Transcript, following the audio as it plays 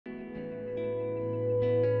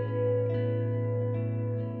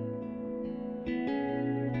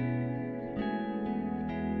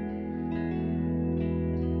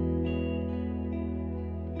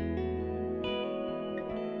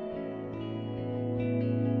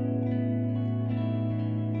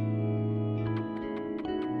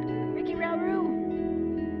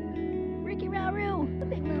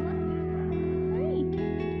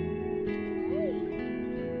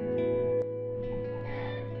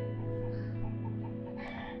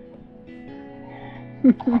Oh,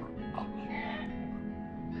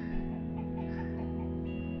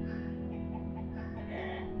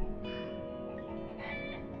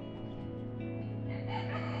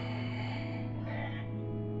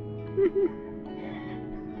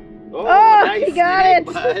 nice, you got snake,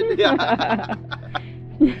 it! bud.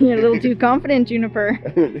 You're a little too confident, Juniper.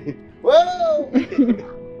 Whoa!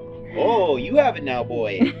 Oh, you have it now,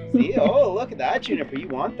 boy. See? Oh, look at that, Juniper. You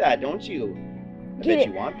want that, don't you? I bet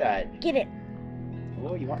you want that. Get it.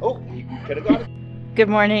 Oh, you want? Oh, you could have got it. Good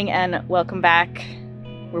morning and welcome back.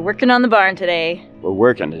 We're working on the barn today. We're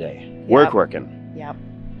working today. Yep. Working. Yep.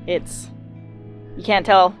 You can't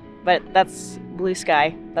tell, but that's blue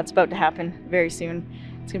sky. That's about to happen very soon.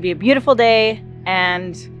 It's gonna be a beautiful day,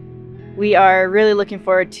 and we are really looking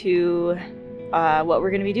forward to what we're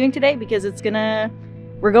gonna be doing today, because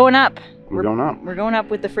we're going up. We're going up. We're going up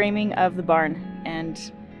with the framing of the barn, and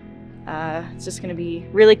it's just gonna be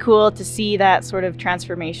really cool to see that sort of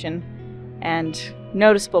transformation and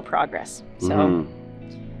noticeable progress. So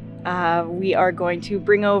we are going to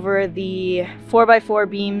bring over the 4x4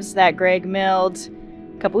 beams that Greg milled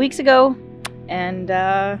a couple weeks ago, and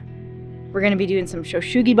we're going to be doing some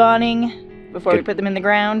shoshugi bonding before we put them in the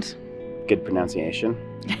ground. Good pronunciation.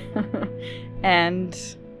 And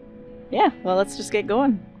yeah, well, let's just get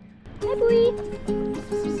going. Hi, boy.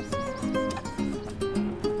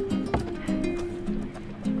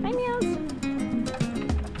 Hi, meows.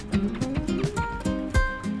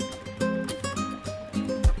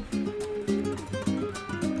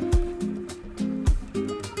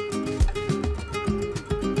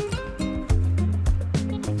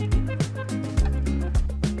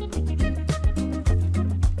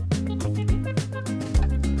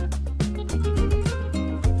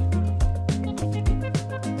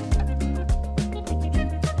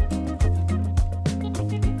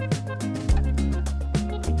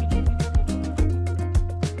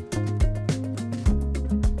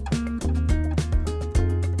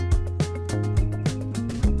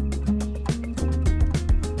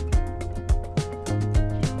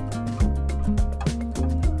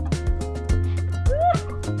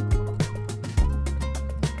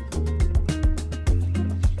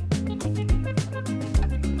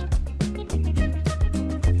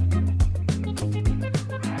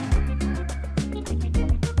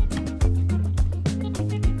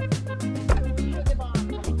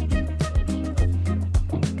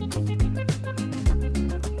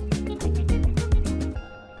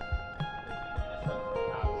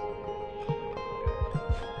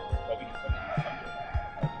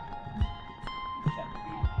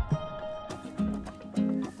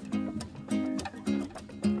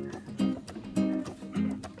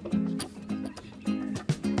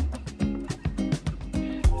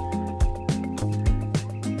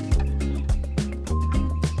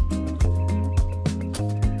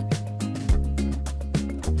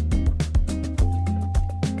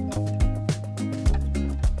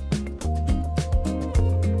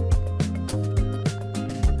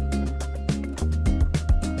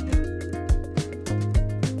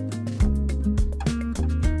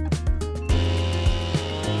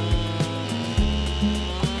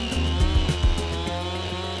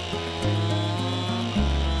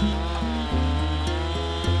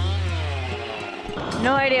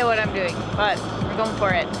 No idea what I'm doing, but we're going for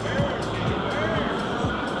it. Do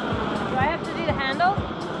I have to do the handle?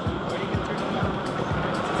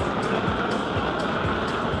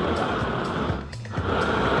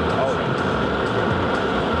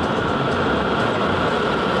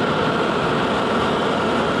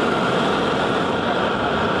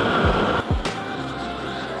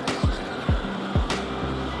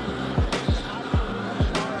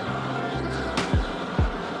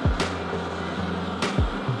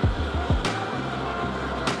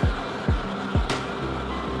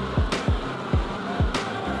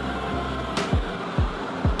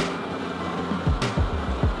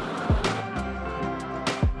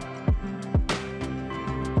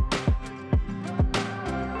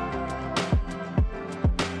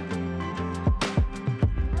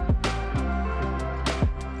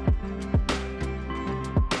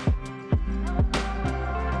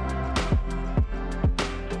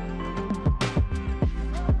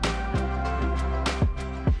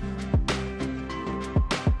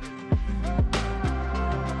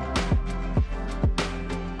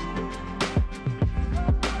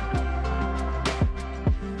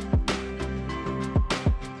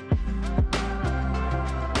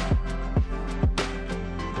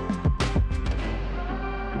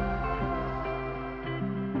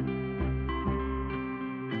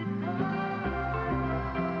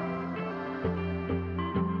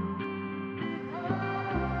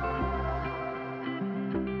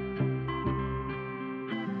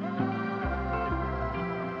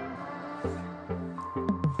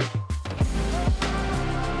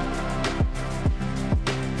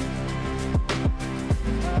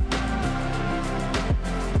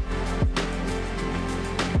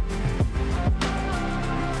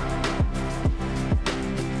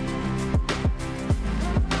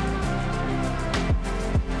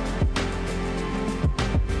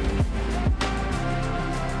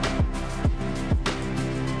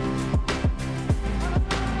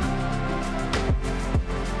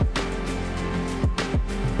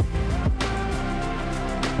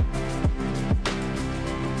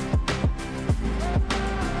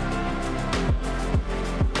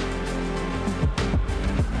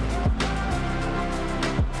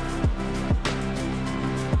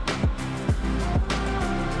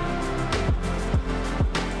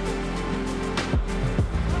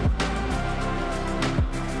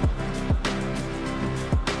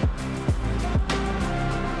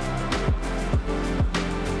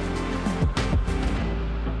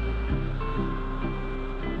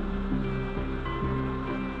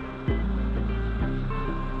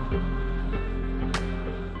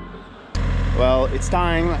 Well, it's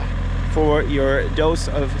time for your dose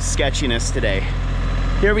of sketchiness today.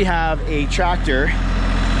 Here we have a tractor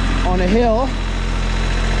on a hill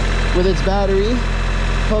with its battery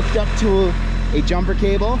hooked up to a jumper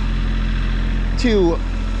cable, to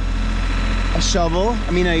a shovel,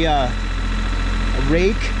 a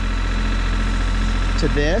rake, to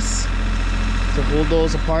this, to hold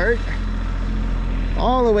those apart,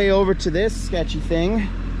 all the way over to this sketchy thing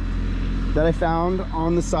that I found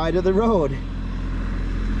on the side of the road.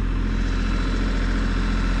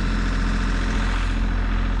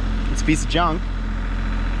 It's a piece of junk,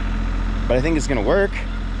 but I think it's gonna work.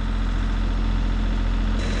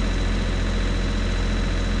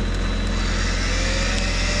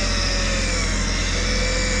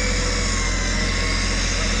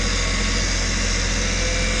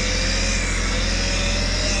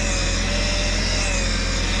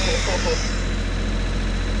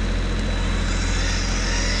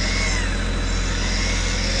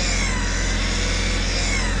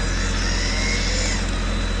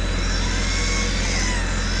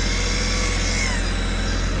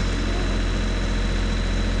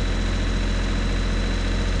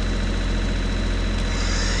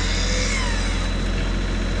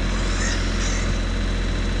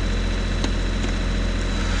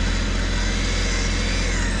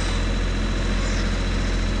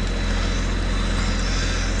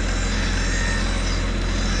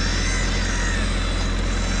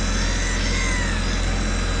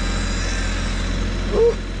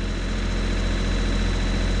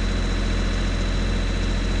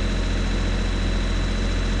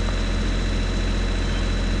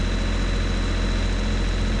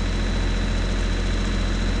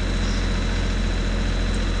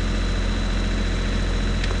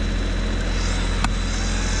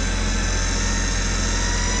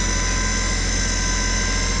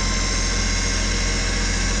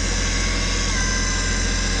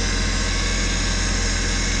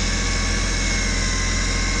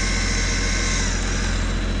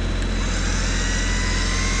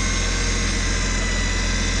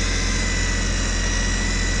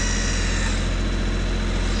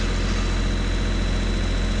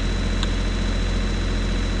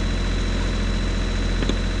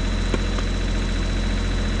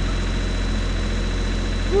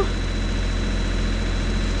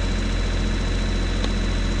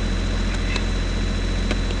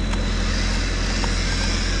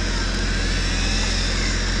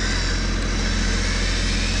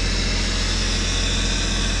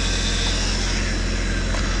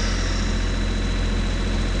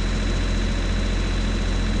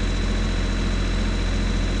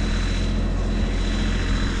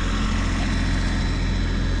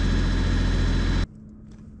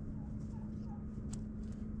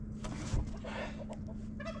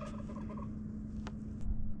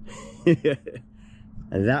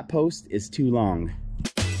 That post is too long.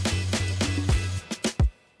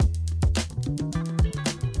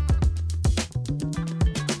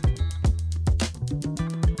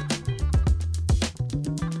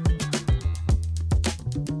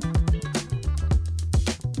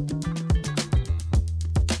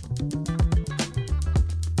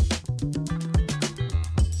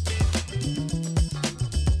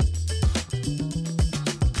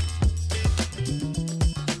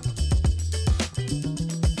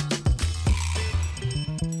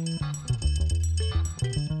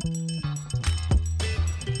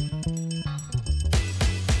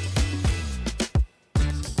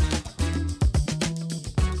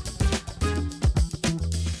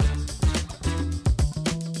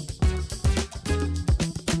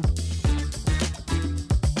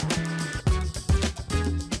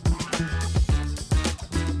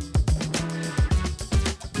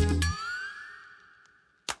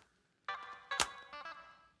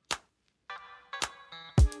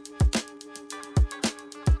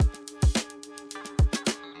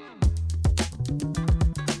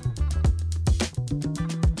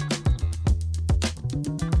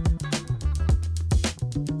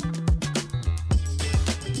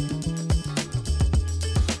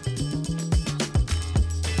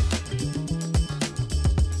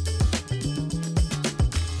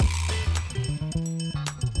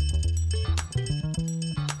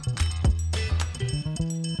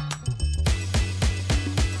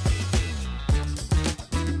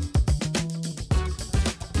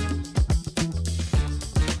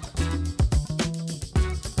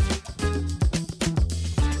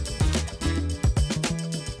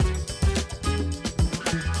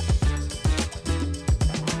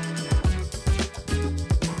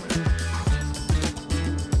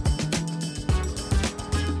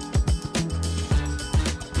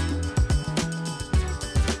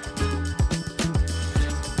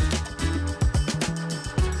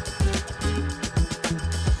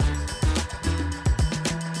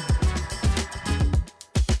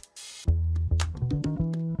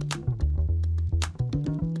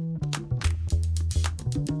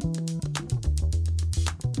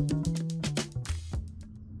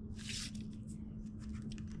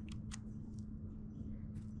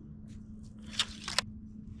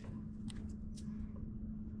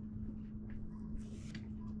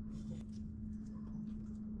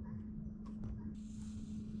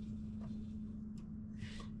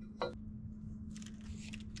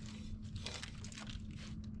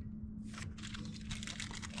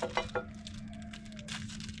 So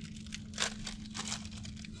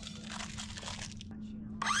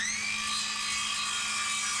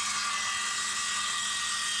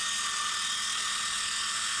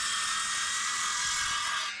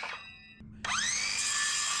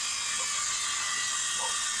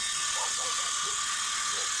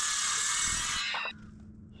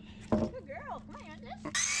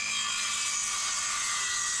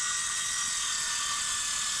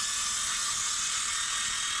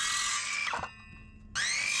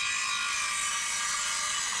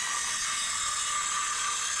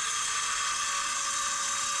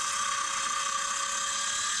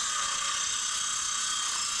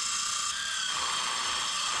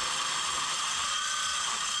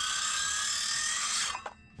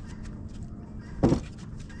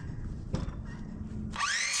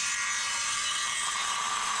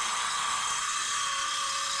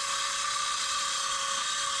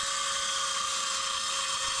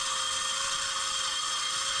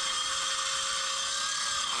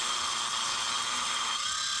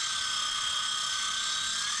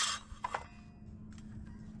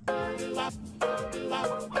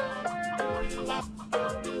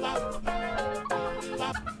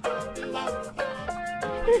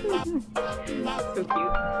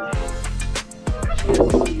cute.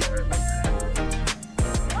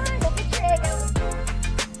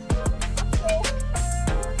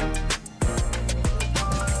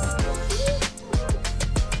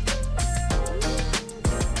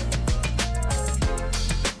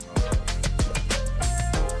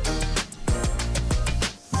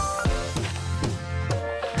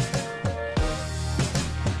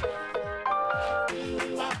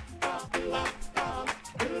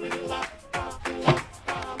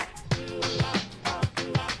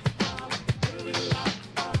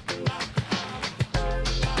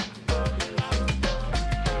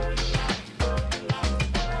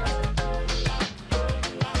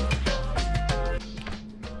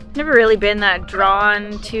 Never really been that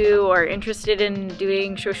drawn to or interested in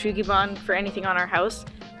doing shoshugiban for anything on our house.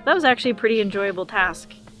 That was actually a pretty enjoyable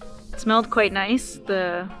task. It smelled quite nice,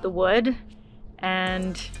 the wood,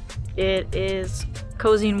 and it is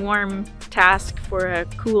cozy and warm task for a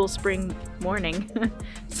cool spring morning.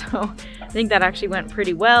 So I think that actually went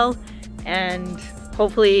pretty well, and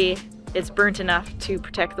hopefully it's burnt enough to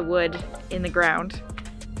protect the wood in the ground.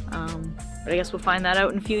 But I guess we'll find that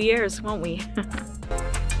out in a few years, won't we?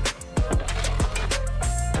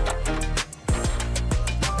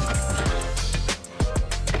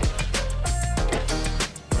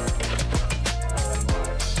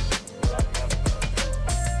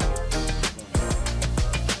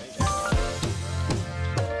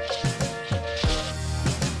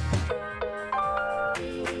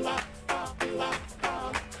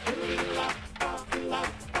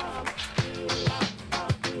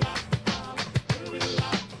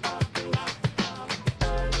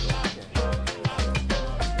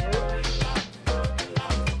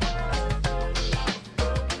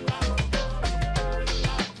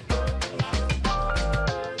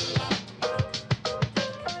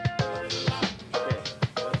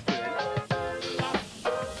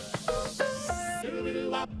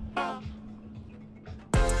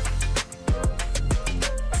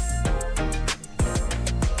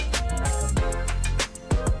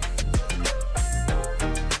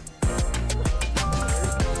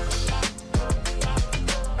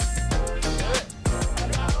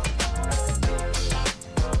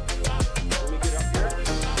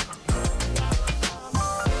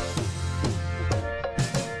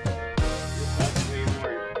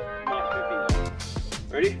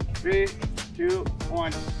 Ready? 3, 2,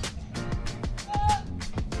 1.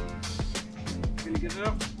 Can you get it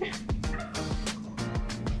up?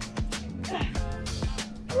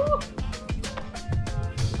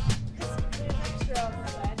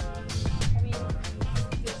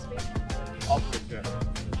 I'll put it.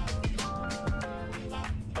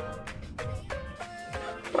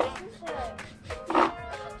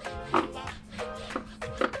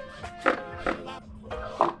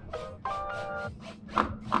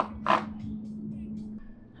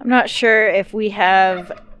 I'm not sure if we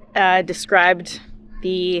have described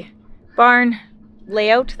the barn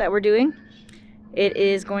layout that we're doing. It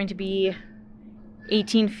is going to be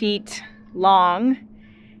 18 feet long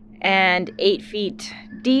and 8 feet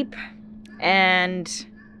deep and,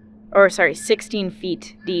 or sorry, 16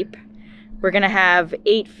 feet deep. We're gonna have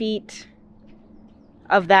 8 feet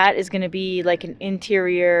of that is gonna be like an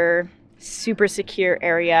interior, super secure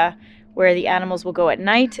area where the animals will go at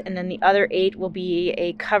night, and then the other 8 will be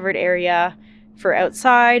a covered area for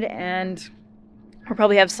outside, and we'll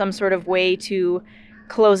probably have some sort of way to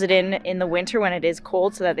close it in the winter when it is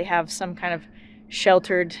cold, so that they have some kind of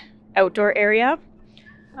sheltered outdoor area.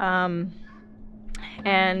 And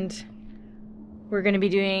we're going to be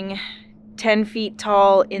doing 10 feet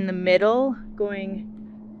tall in the middle,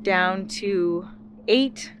 going down to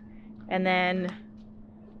 8, and then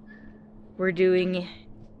we're doing,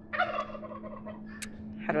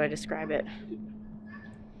 how do I describe it?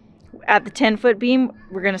 At the 10-foot beam,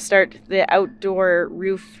 we're going to start the outdoor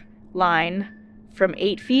roof line from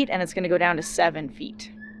 8 feet, and it's going to go down to 7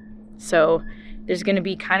 feet. So there's going to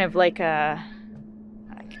be kind of like a,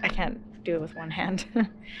 I can't do it with one hand,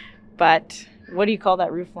 but what do you call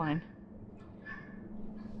that roof line?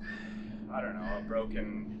 I don't know, a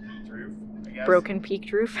broken peaked roof, I guess. Broken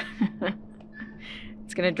peaked roof.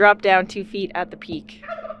 It's going to drop down 2 feet at the peak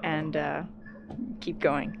and keep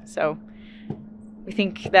going. So we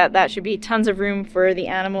think that should be tons of room for the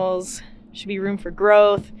animals, should be room for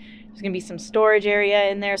growth. There's going to be some storage area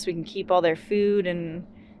in there so we can keep all their food and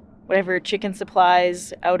whatever chicken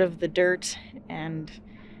supplies out of the dirt, and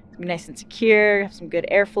be nice and secure, have some good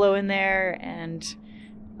airflow in there, and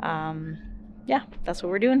yeah, that's what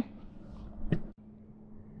we're doing.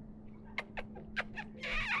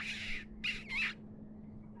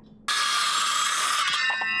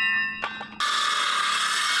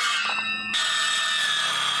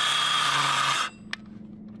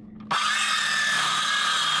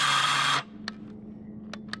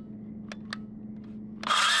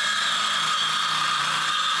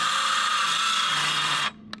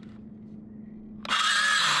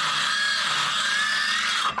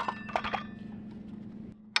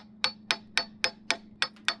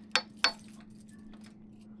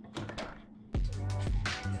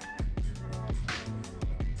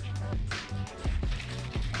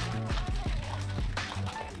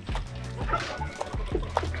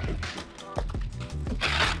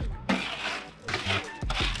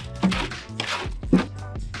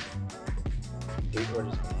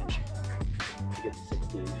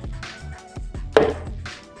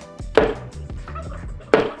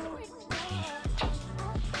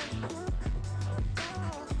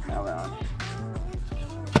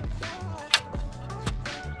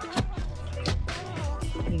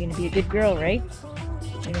 You're gonna be a good girl, right?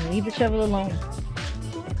 You're gonna leave the shovel alone.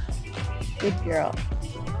 Good girl.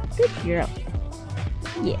 Good girl.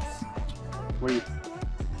 Yes. What are you?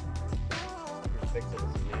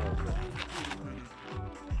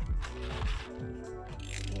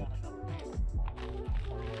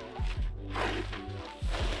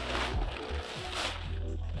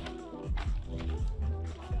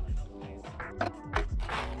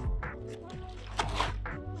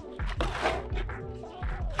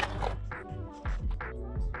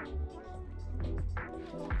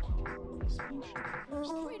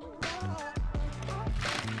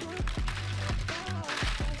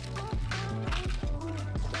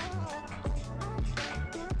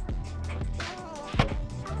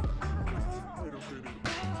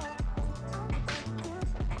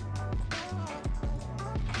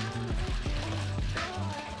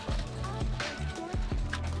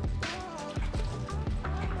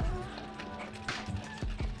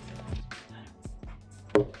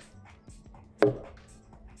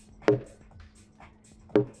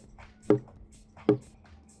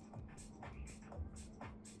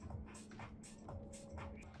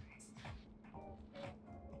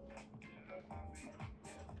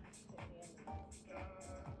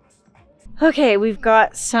 Okay, we've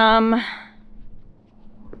got some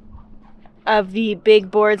of the big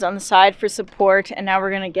boards on the side for support, and now we're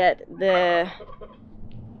gonna get the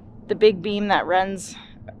big beam that runs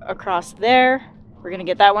across there. We're gonna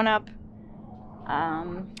get that one up.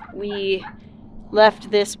 We left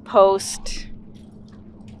this post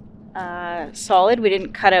solid. We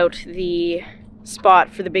didn't cut out the spot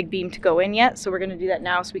for the big beam to go in yet, so we're gonna do that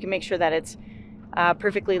now so we can make sure that it's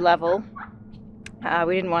perfectly level.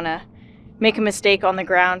 We didn't want to make a mistake on the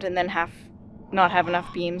ground and then not have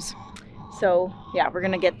enough beams. So yeah, we're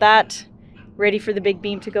gonna get that ready for the big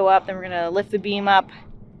beam to go up. Then we're gonna lift the beam up,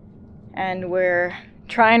 and we're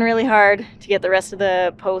trying really hard to get the rest of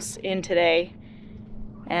the posts in today.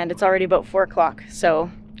 And it's already about 4 o'clock, so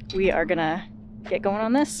we are gonna get going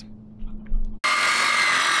on this.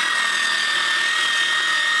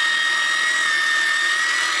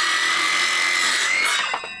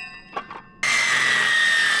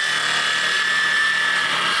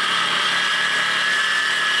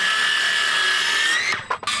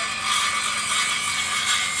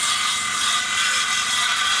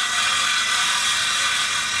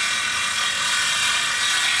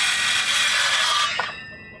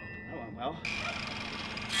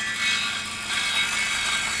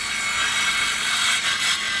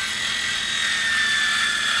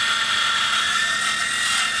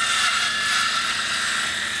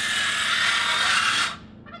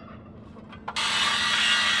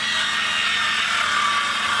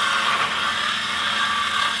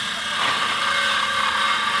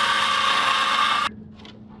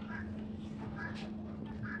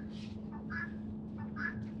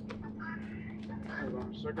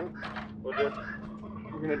 second. We're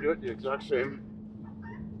gonna do it the exact same.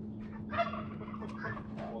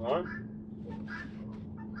 Hold on.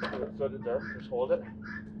 Set it there. Just hold it.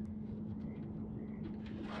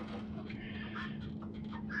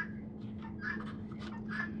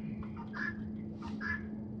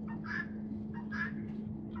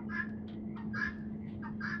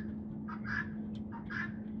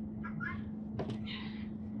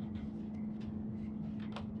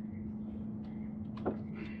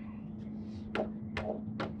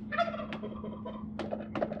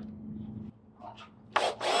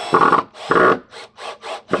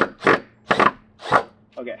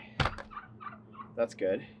 Okay, that's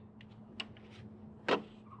good.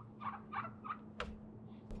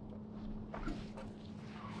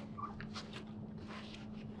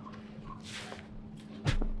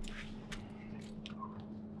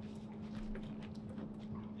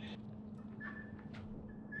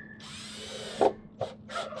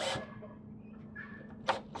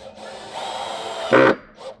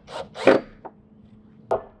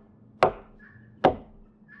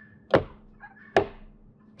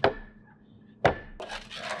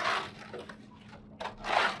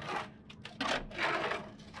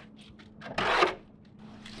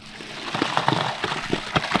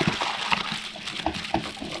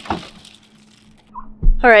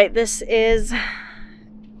 All right, this is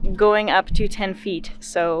going up to 10 feet.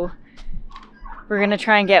 So we're gonna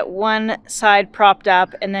try and get one side propped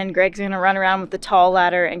up, and then Greg's gonna run around with the tall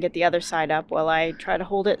ladder and get the other side up while I try to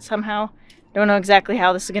hold it somehow. Don't know exactly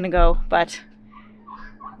how this is gonna go, but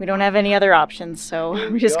we don't have any other options,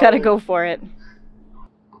 so we just gotta go for it.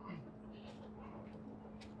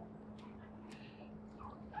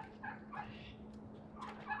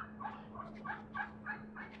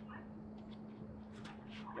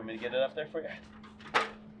 Want me to get it up there for you?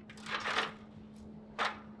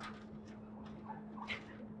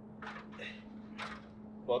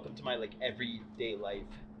 Welcome to my like everyday life.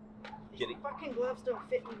 These fucking gloves don't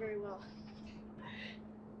fit me very well.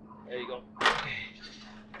 There you go.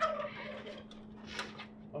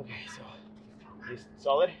 Okay, so is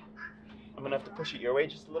solid. I'm gonna have to push it your way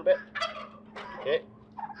just a little bit. Okay,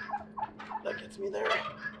 that gets me there.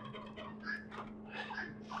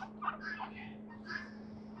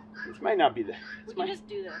 This might not be the. We can just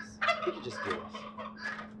do this. We can just do this.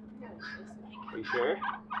 Are you sure?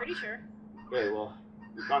 Pretty sure. Okay, well,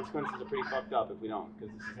 the consequences are pretty fucked up if we don't,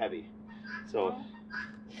 because this is heavy. So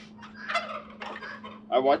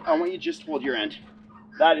I want you to just hold your end.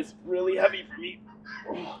 That is really heavy for me.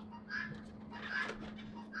 Oh.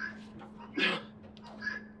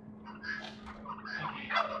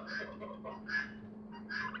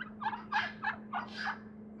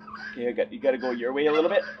 Okay, you gotta go your way a little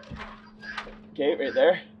bit. Okay, right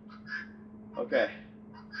there. Okay.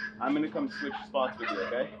 I'm gonna come switch spots with you,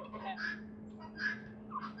 okay? Okay.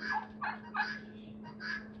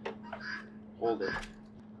 Hold it.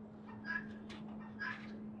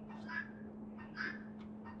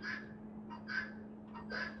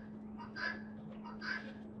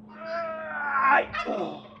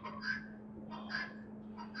 Oh.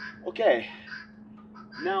 Okay.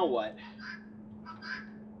 Now what?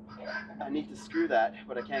 I need to screw that,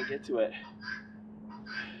 but I can't get to it.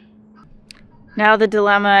 Now the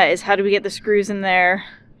dilemma is, how do we get the screws in there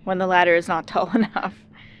when the ladder is not tall enough?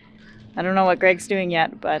 I don't know what Greg's doing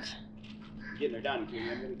yet, but Getting her done, Katie.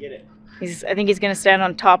 I'm gonna get it. I think he's gonna stand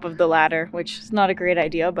on top of the ladder, which is not a great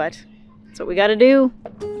idea, but that's what we gotta do.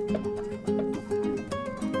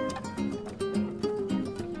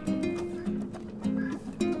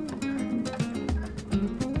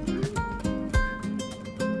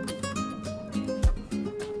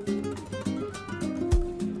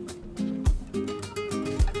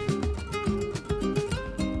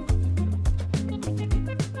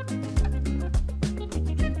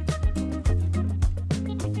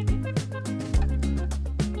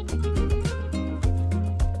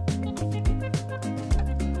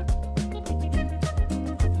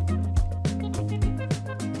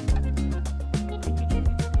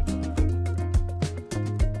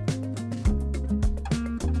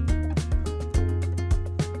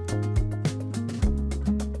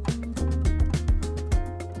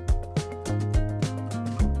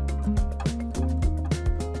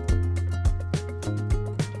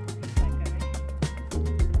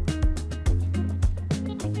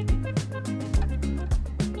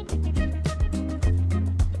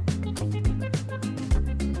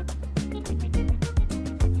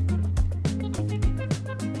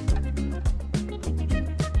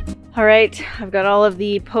 All right, I've got all of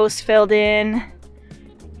the posts filled in.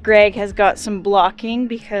 Greg has got some blocking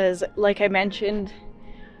because, like I mentioned,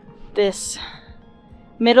 this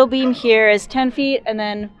middle beam here is 10 feet, and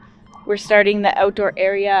then we're starting the outdoor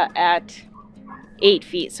area at 8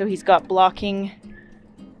 feet. So he's got blocking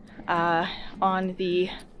on the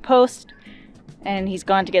post, and he's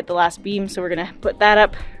gone to get the last beam. So we're gonna put that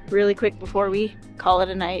up really quick before we call it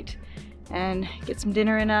a night and get some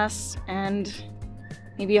dinner in us and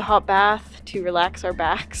maybe a hot bath to relax our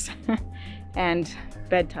backs and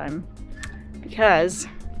bedtime. Because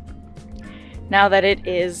now that it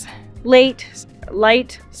is light,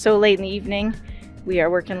 so late in the evening, we are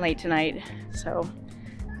working late tonight. So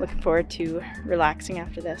looking forward to relaxing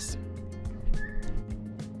after this.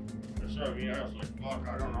 Fuck,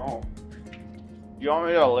 I don't know. You want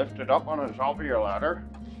me to lift it up on the top of your ladder?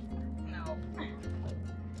 No.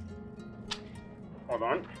 Hold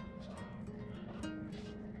on.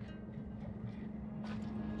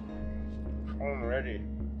 I'm ready.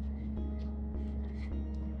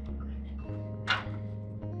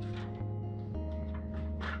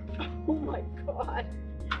 Oh my god.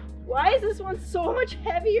 Why is this one so much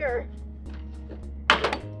heavier?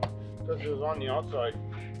 Because it was on the outside.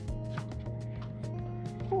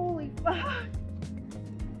 Holy fuck.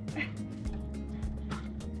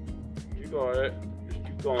 You got it. Just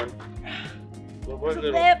keep going. It's a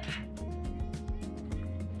lip.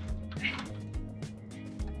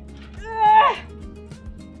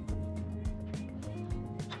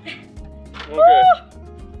 Okay.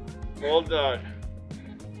 Hold that.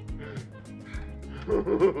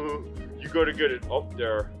 You gotta get it up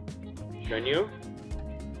there. Can you?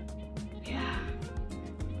 Yeah.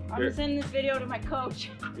 I'm gonna send this video to my coach.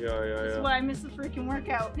 Yeah. This is why I missed the freaking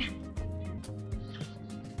workout.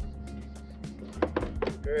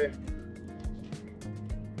 Okay.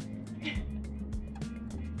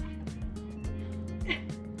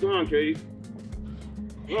 Come on, Katie.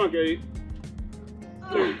 Come on, Katie.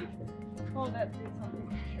 Oh, that's something.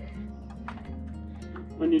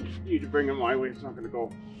 I need to bring it my way. It's not gonna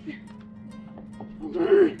go.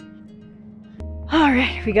 All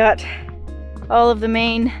right, we got all of the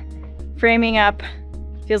main framing up.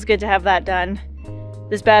 Feels good to have that done.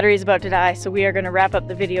 This battery is about to die, so we are gonna wrap up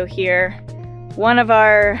the video here. One of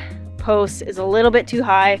our posts is a little bit too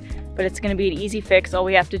high, but it's gonna be an easy fix. All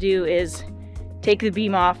we have to do is take the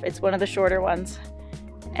beam off. It's one of the shorter ones,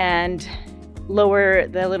 and lower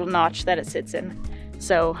the little notch that it sits in.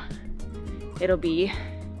 So it'll be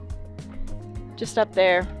just up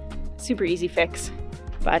there. Super easy fix,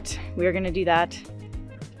 but we're gonna do that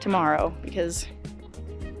tomorrow because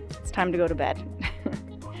it's time to go to bed.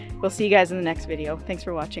 We'll see you guys in the next video. Thanks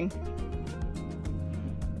for watching.